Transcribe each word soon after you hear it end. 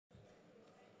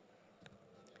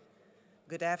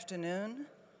Good afternoon.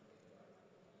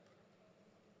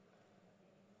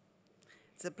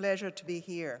 It's a pleasure to be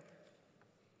here.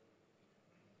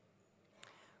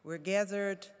 We're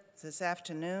gathered this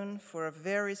afternoon for a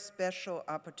very special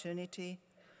opportunity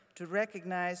to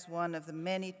recognize one of the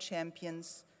many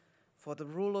champions for the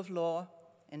rule of law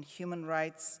and human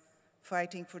rights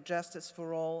fighting for justice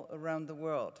for all around the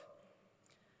world.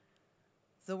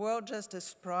 The World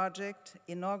Justice Project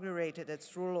inaugurated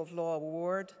its Rule of Law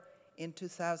Award in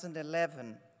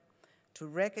 2011 to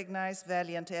recognize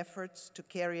valiant efforts to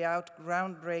carry out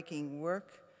groundbreaking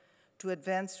work to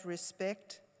advance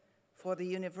respect for the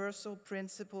universal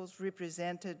principles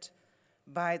represented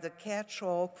by the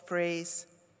catch-all phrase,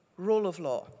 rule of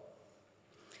law.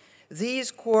 These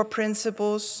core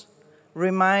principles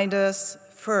remind us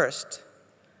first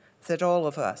that all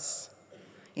of us,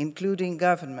 including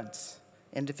governments,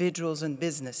 individuals and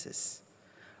businesses,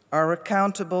 are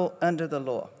accountable under the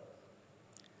law.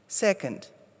 Second,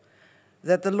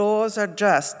 that the laws are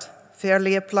just,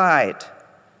 fairly applied,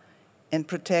 and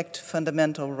protect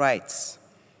fundamental rights.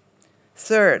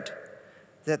 Third,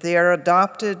 that they are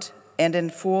adopted and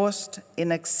enforced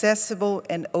in accessible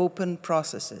and open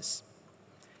processes.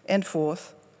 And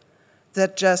fourth,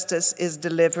 that justice is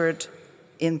delivered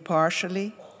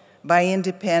impartially by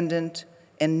independent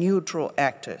and neutral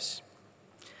actors.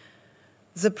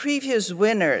 The previous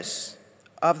winners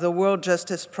of the World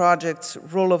Justice Project's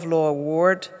Rule of Law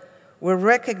Award were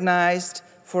recognized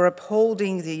for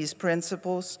upholding these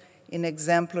principles in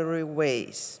exemplary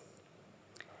ways.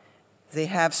 They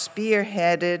have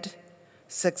spearheaded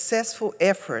successful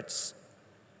efforts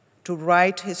to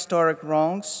right historic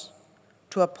wrongs,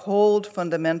 to uphold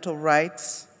fundamental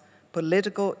rights,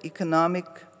 political, economic,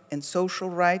 and social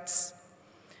rights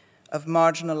of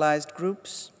marginalized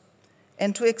groups,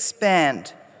 and to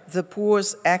expand the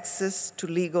poor's access to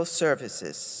legal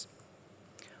services.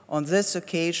 On this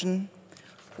occasion,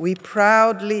 we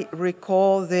proudly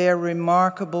recall their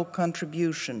remarkable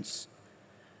contributions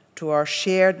to our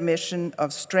shared mission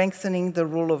of strengthening the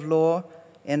rule of law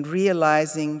and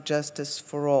realizing justice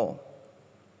for all.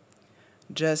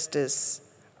 Justice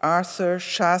Arthur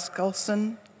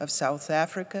Shaskalson of South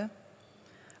Africa,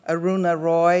 Aruna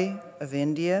Roy of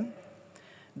India,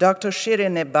 Dr.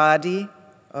 Shirin Ebadi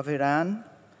of Iran,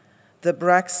 the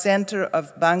Brak Center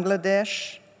of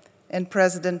Bangladesh, and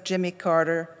President Jimmy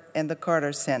Carter and the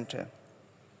Carter Center.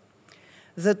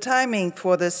 The timing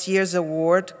for this year's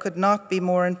award could not be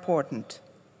more important.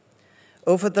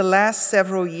 Over the last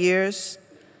several years,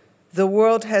 the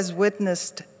world has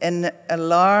witnessed an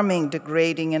alarming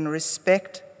degrading in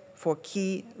respect for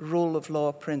key rule of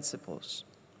law principles.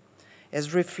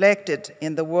 As reflected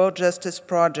in the World Justice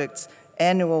Project's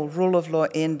annual Rule of Law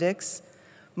Index,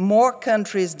 more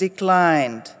countries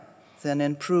declined than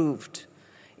improved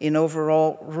in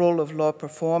overall rule of law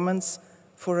performance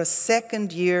for a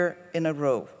second year in a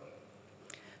row.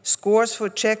 Scores for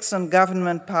checks on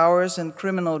government powers and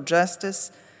criminal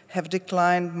justice have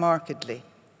declined markedly.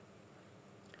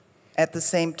 At the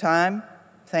same time,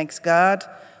 thanks God,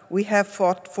 we have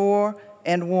fought for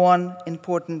and won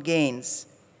important gains,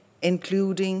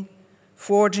 including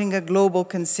forging a global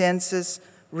consensus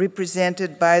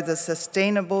represented by the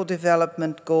Sustainable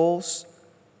Development Goals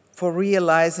for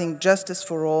realizing justice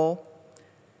for all,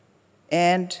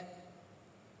 and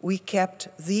we kept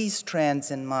these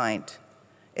trends in mind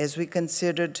as we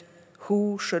considered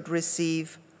who should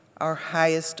receive our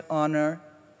highest honor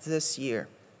this year.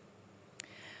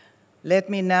 Let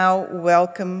me now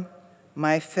welcome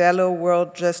my fellow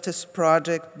World Justice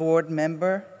Project board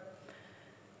member,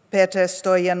 Petar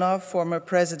Stoyanov, former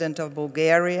President of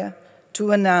Bulgaria,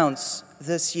 to announce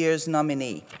this year's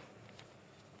nominee.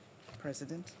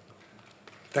 President.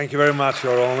 Thank you very much,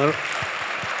 Your Honor.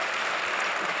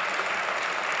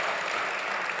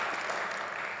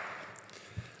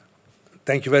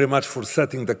 Thank you very much for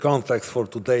setting the context for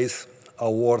today's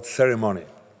award ceremony.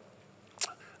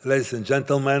 Ladies and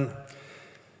gentlemen,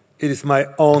 it is my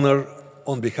honor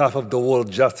on behalf of the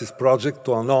World Justice Project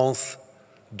to announce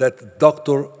that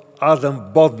Dr.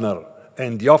 Adam Bodnar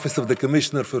and the Office of the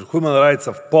Commissioner for Human Rights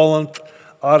of Poland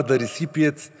are the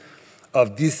recipients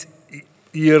of this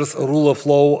year's Rule of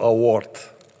Law Award.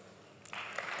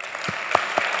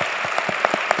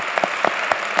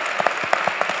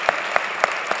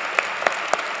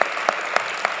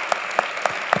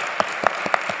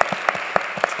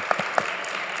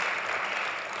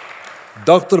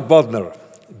 Dr. Bodnar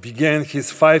began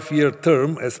his 5-year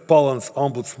term as Poland's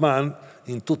ombudsman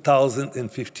in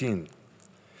 2015.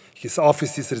 His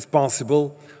office is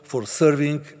responsible for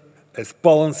serving as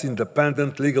Poland's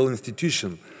independent legal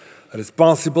institution,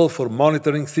 responsible for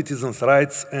monitoring citizens'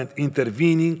 rights and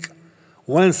intervening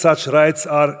when such rights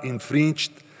are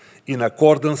infringed in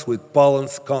accordance with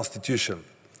Poland's constitution.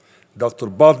 Dr.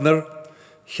 Bodnar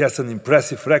has an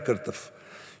impressive record of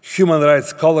human rights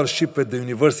scholarship at the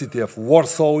University of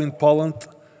Warsaw in Poland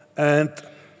and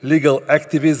legal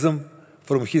activism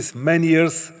from his many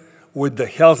years with the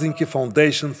Helsinki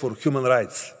Foundation for Human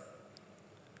Rights.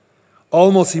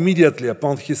 Almost immediately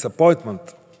upon his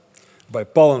appointment by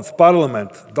Poland's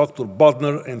parliament, Dr.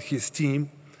 Bodnar and his team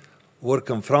were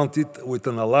confronted with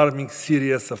an alarming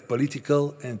series of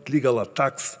political and legal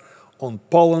attacks on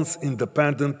Poland's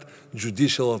independent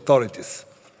judicial authorities.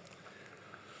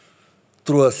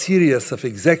 Through a series of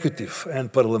executive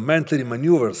and parliamentary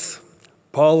maneuvers,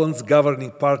 Poland's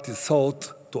governing party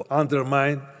sought to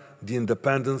undermine the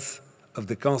independence of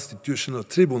the Constitutional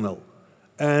Tribunal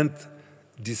and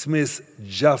dismiss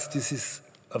justices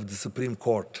of the Supreme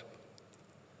Court.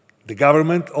 The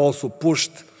government also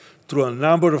pushed through a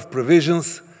number of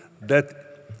provisions that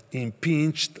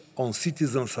impinged on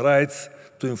citizens' rights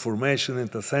to information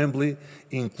and assembly,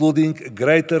 including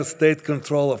greater state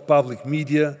control of public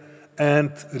media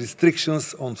and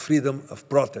restrictions on freedom of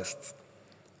protest.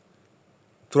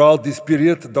 Throughout this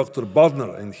period, Dr.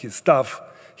 Bodnar and his staff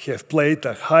have played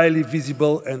a highly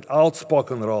visible and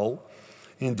outspoken role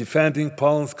in defending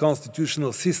Poland's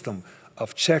constitutional system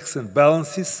of checks and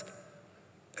balances,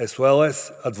 as well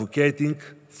as advocating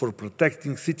for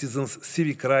protecting citizens'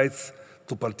 civic rights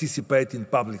to participate in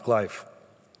public life.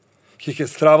 He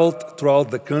has traveled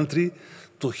throughout the country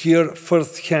to hear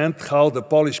firsthand how the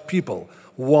Polish people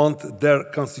want their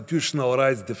constitutional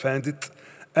rights defended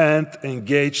and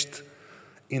engaged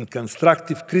in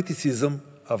constructive criticism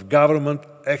of government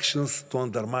actions to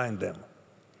undermine them.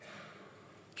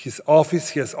 His office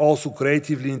has also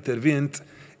creatively intervened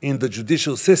in the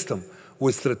judicial system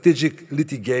with strategic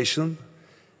litigation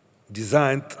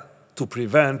designed to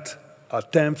prevent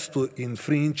attempts to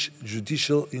infringe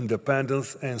judicial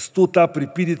independence and stood up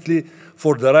repeatedly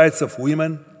for the rights of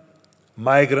women,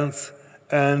 migrants,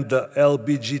 and the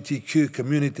LGBTQ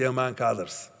community, among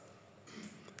others.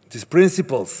 These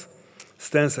principles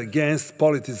stand against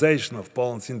politicization of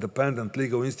Poland's independent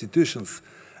legal institutions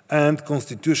and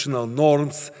constitutional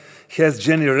norms, has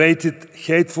generated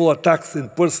hateful attacks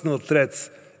and personal threats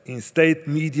in state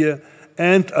media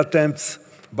and attempts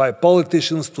by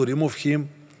politicians to remove him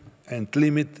and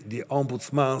limit the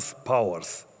ombudsman's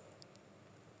powers.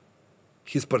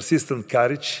 His persistent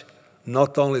courage,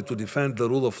 not only to defend the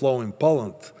rule of law in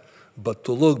Poland, but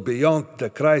to look beyond the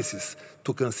crisis,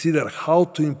 to consider how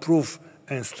to improve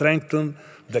and strengthen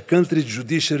the country's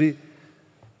judiciary,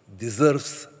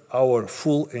 deserves our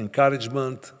full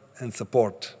encouragement and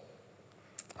support.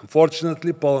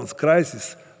 Unfortunately, Poland's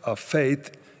crisis of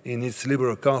faith in its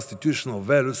liberal constitutional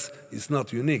values is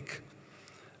not unique.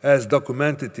 As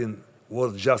documented in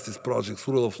World Justice Project's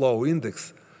Rule of Law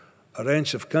Index, a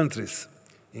range of countries,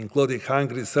 including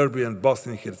Hungary, Serbia, and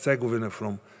Bosnia and Herzegovina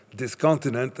from this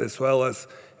continent, as well as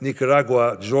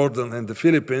Nicaragua, Jordan, and the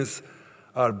Philippines,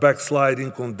 are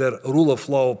backsliding on their rule of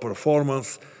law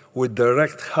performance with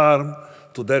direct harm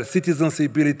to their citizens'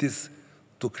 abilities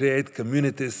to create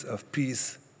communities of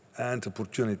peace and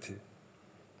opportunity.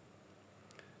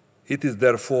 It is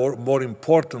therefore more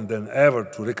important than ever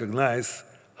to recognize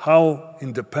how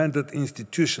independent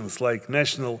institutions like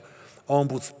national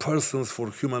ombudspersons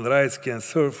for human rights can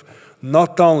serve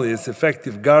not only as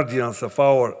effective guardians of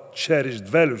our cherished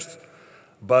values,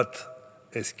 but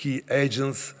as key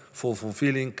agents for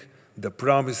fulfilling the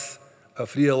promise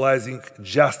of realizing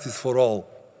justice for all,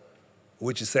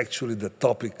 which is actually the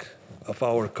topic of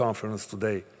our conference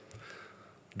today.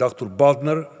 Dr.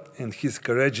 Bodnar and his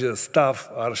courageous staff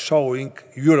are showing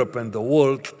Europe and the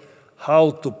world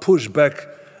how to push back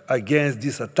against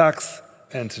these attacks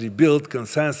and rebuild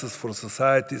consensus for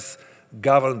societies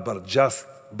governed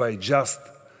by just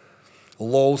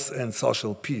laws and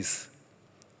social peace.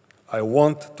 I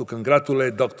want to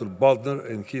congratulate Dr. Bodnar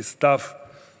and his staff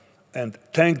and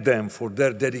thank them for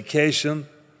their dedication,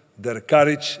 their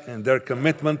courage, and their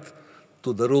commitment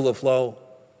to the rule of law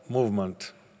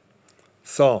movement.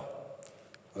 So,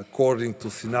 according to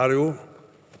scenario,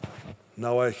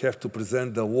 now I have to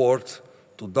present the award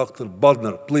to Dr.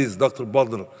 Bodnar. Please, Dr.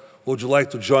 Bodnar, would you like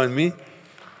to join me?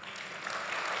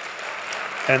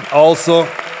 And also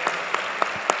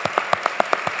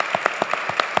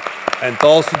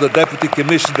the Deputy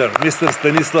Commissioner, Mr.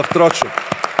 Stanislav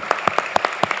Trochuk.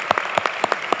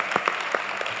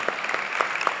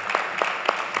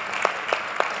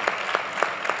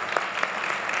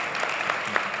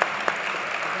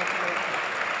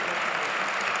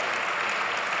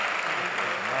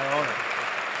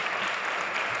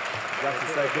 Just a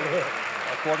second.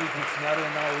 According to the scenario,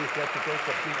 now we have to take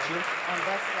a picture. On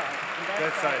that side. On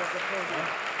that side of the podium.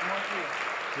 Not here.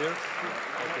 Here? Okay.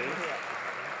 Okay. Here.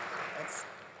 That's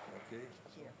Okay.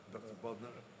 here. Dr.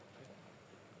 Bodnar.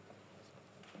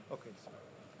 Okay.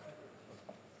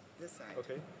 This side.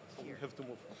 Okay. So we have to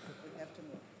move. We have to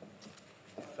move.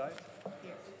 Side?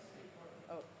 Here.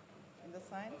 Oh, and the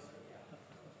sign? Okay.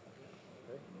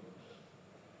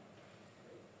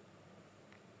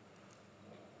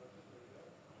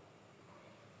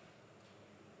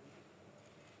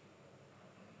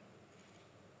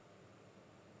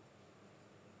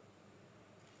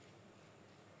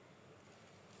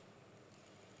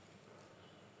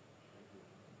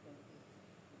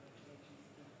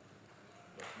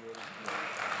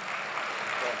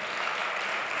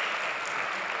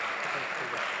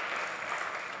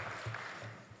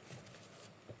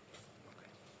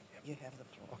 You have the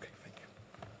floor. Okay, thank you.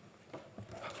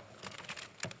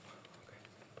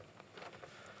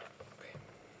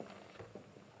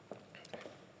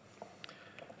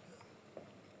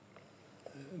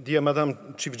 Dear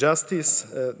Madam Chief Justice,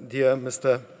 dear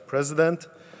Mr. President,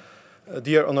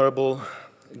 dear honorable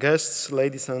guests,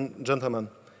 ladies and gentlemen,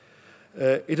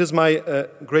 it is my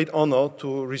great honor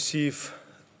to receive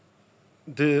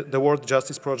the World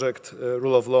Justice Project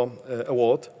Rule of Law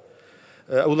Award.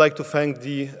 I would like to thank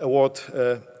the award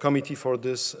committee for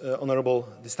this honorable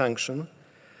distinction.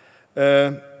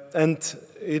 And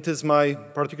it is my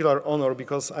particular honor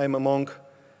because I'm among a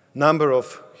number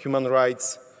of human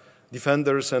rights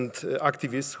defenders and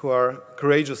activists who are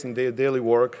courageous in their daily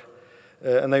work.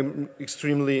 And I'm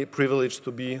extremely privileged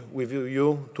to be with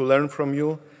you, to learn from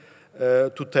you,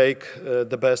 to take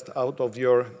the best out of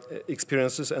your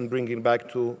experiences and bring it back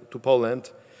to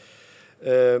Poland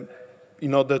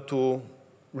in order to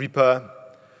repair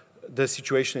the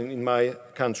situation in my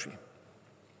country.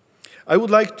 I would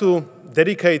like to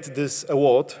dedicate this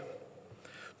award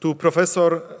to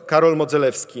Professor Karol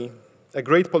Modzelewski, a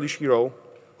great Polish hero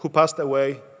who passed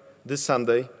away this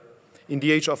Sunday in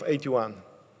the age of 81.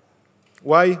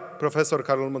 Why Professor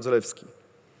Karol Modzelewski?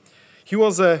 He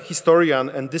was a historian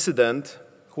and dissident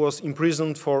who was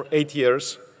imprisoned for 8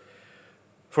 years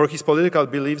for his political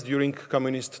beliefs during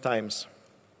communist times.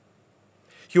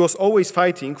 He was always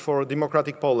fighting for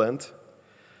democratic Poland,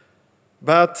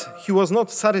 but he was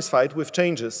not satisfied with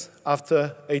changes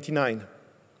after '89.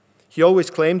 He always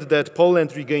claimed that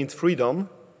Poland regained freedom,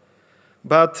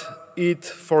 but it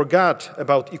forgot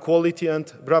about equality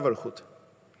and brotherhood.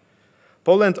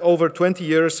 Poland, over 20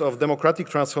 years of democratic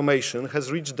transformation,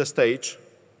 has reached the stage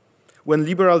when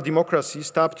liberal democracy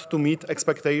stopped to meet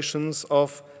expectations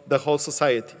of the whole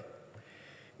society.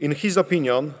 In his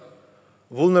opinion,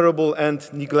 vulnerable and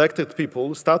neglected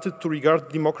people started to regard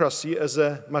democracy as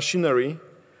a machinery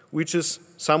which is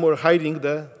somewhere hiding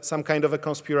some kind of a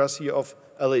conspiracy of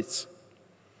elites.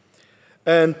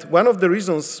 And one of the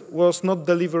reasons was not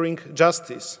delivering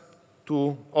justice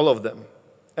to all of them.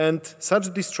 And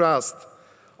such distrust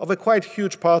of a quite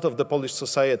huge part of the Polish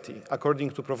society,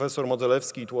 according to Professor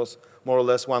Modzelewski, it was more or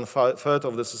less 1/3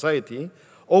 of the society,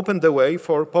 opened the way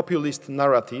for populist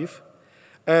narrative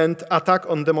and attack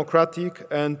on democratic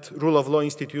and rule of law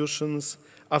institutions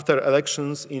after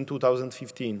elections in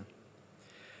 2015.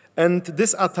 And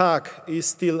this attack is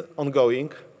still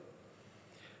ongoing.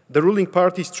 The ruling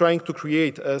party is trying to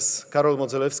create, as Karol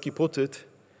Modzelewski put it,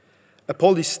 a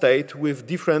Polish state with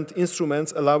different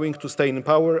instruments allowing to stay in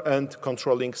power and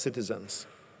controlling citizens.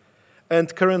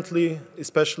 And currently,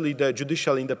 especially the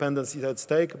judicial independence is at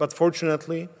stake, but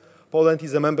fortunately, Poland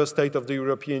is a member state of the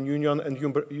European Union, and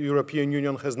the European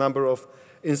Union has a number of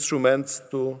instruments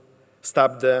to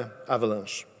stop the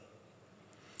avalanche.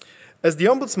 As the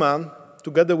ombudsman,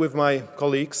 together with my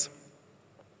colleagues,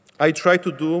 I try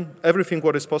to do everything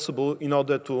what is possible in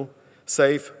order to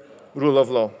save rule of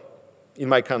law in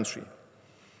my country.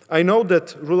 I know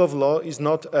that rule of law is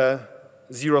not a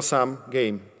zero-sum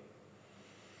game.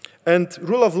 And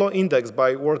Rule of Law Index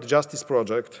by World Justice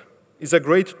Project is a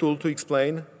great tool to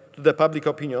explain to the public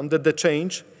opinion that the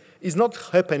change is not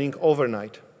happening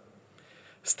overnight.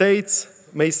 States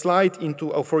may slide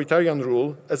into authoritarian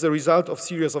rule as a result of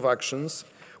series of actions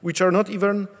which are not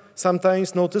even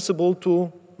sometimes noticeable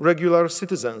to regular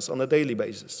citizens on a daily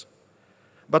basis.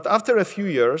 But after a few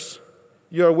years,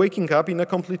 you are waking up in a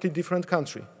completely different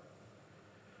country.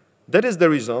 That is the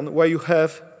reason why you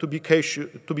have to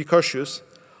be cautious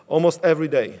almost every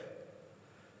day.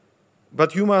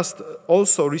 But you must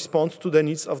also respond to the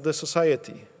needs of the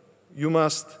society. You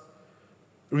must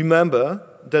remember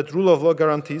that rule of law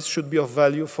guarantees should be of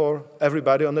value for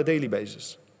everybody on a daily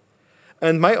basis.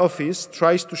 And my office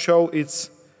tries to show its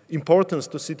importance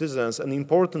to citizens and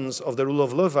importance of the rule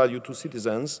of law value to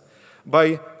citizens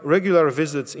by regular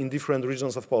visits in different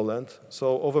regions of Poland.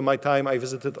 So over my time, I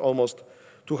visited almost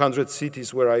 200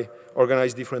 cities where I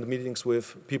organized different meetings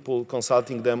with people,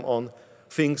 consulting them on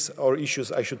things or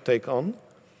issues I should take on,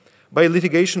 by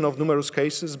litigation of numerous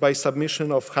cases, by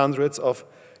submission of hundreds of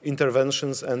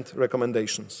interventions and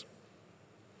recommendations.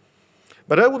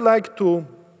 But I would like to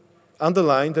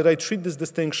underline that I treat this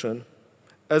distinction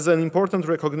as an important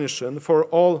recognition for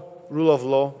all rule of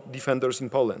law defenders in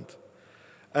Poland.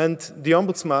 And the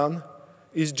Ombudsman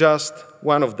is just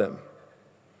one of them.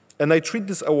 And I treat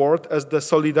this award as the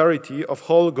solidarity of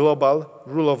whole global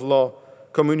rule of law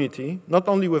community, not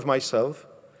only with myself,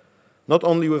 not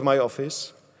only with my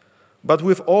office, but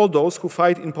with all those who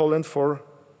fight in Poland for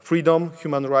freedom,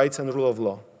 human rights, and rule of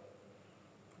law.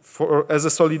 As a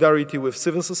solidarity with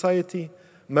civil society,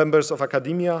 members of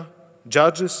academia,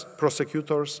 judges,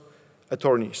 prosecutors,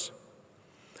 attorneys.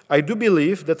 I do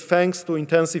believe that thanks to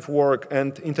intensive work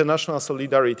and international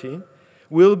solidarity,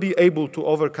 we'll be able to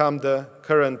overcome the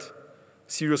current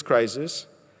serious crisis.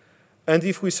 And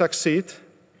if we succeed,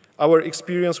 our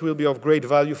experience will be of great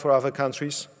value for other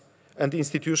countries and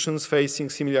institutions facing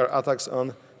similar attacks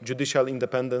on judicial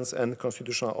independence and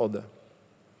constitutional order.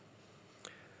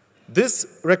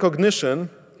 This recognition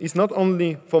is not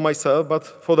only for myself, but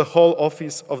for the whole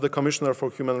Office of the Commissioner for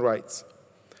Human Rights.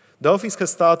 The office has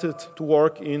started to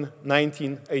work in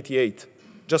 1988,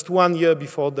 just 1 year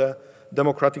before the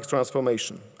democratic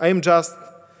transformation. I am just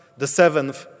the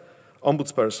 7th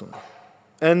ombudsperson,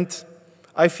 and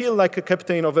I feel like a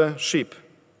captain of a ship,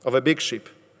 of a big ship.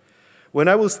 When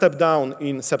I will step down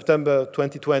in September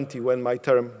 2020, when my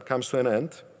term comes to an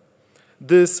end,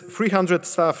 this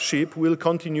 300-staff ship will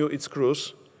continue its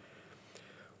cruise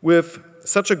with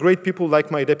such a great people like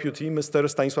my deputy, Mr.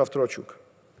 Stanisław Trociuk.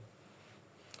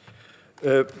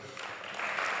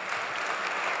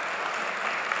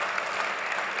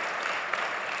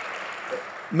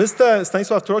 Mr.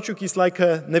 Stanisław Trociuk is like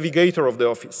a navigator of the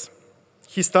office.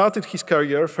 He started his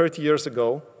career 30 years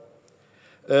ago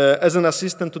as an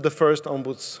assistant to the first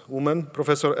ombudswoman,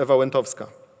 Professor Ewa Łętowska.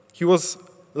 He was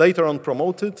later on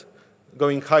promoted,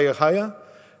 going higher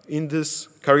in this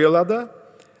career ladder,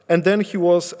 and then he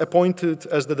was appointed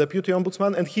as the deputy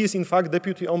ombudsman, and he is in fact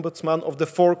deputy ombudsman of the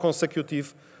 4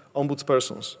 consecutive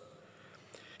ombudspersons.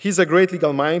 He's a great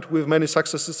legal mind with many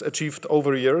successes achieved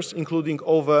over years, including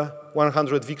over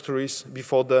 100 victories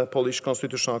before the Polish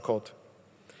Constitutional Court.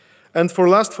 And for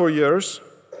the last 4 years,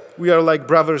 we are like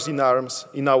brothers in arms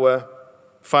in our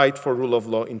fight for rule of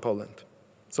law in Poland.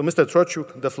 So, Mr.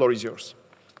 Trociuk, the floor is yours.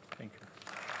 Thank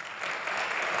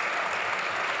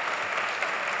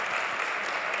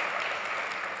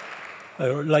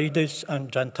you. Ladies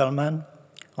and gentlemen,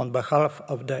 on behalf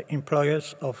of the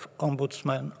employees of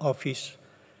Ombudsman Office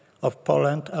of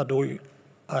Poland,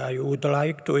 I would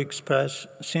like to express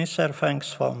sincere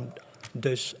thanks for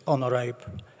this honorable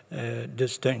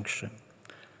distinction.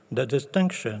 The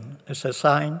distinction is a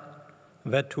sign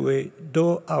that we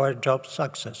do our job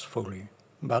successfully,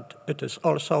 but it is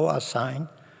also a sign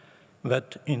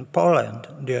that in Poland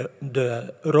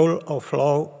the rule of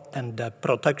law and the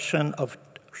protection of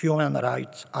human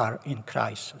rights are in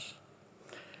crisis.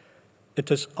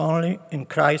 It is only in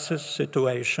crisis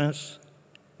situations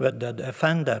that the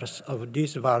defenders of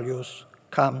these values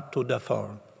come to the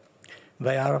fore.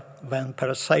 They are then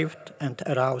perceived and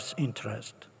arouse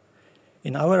interest.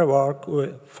 In our work,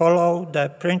 we follow the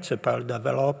principle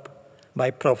developed by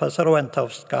Professor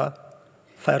Łętowska,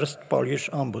 first Polish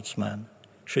ombudsman.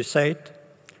 She said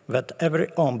that every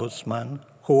ombudsman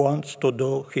who wants to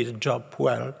do his job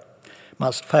well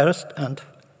must first and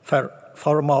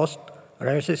foremost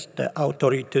resist the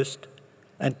authorities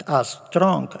and as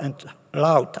strong and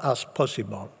loud as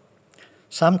possible.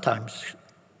 Sometimes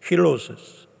he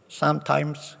loses,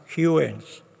 sometimes he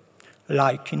wins,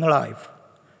 like in life.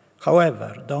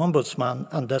 However, the ombudsman,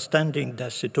 understanding the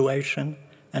situation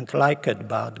and like it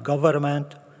bad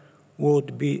government,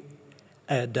 would be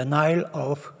a denial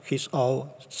of his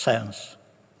own sense.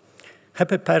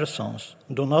 Happy persons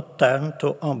do not turn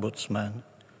to ombudsmen.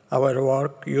 Our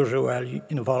work usually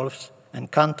involves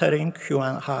encountering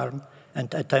human harm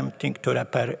and attempting to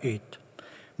repair it.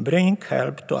 Bringing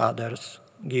help to others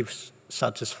gives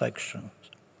satisfaction.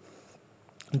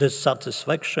 This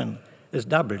satisfaction is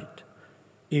doubled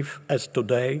if, as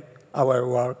today, our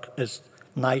work is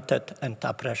knighted and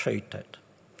appreciated.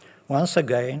 Once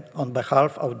again, on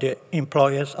behalf of the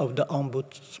employees of the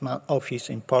Ombudsman Office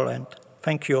in Poland,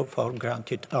 thank you for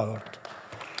granted award.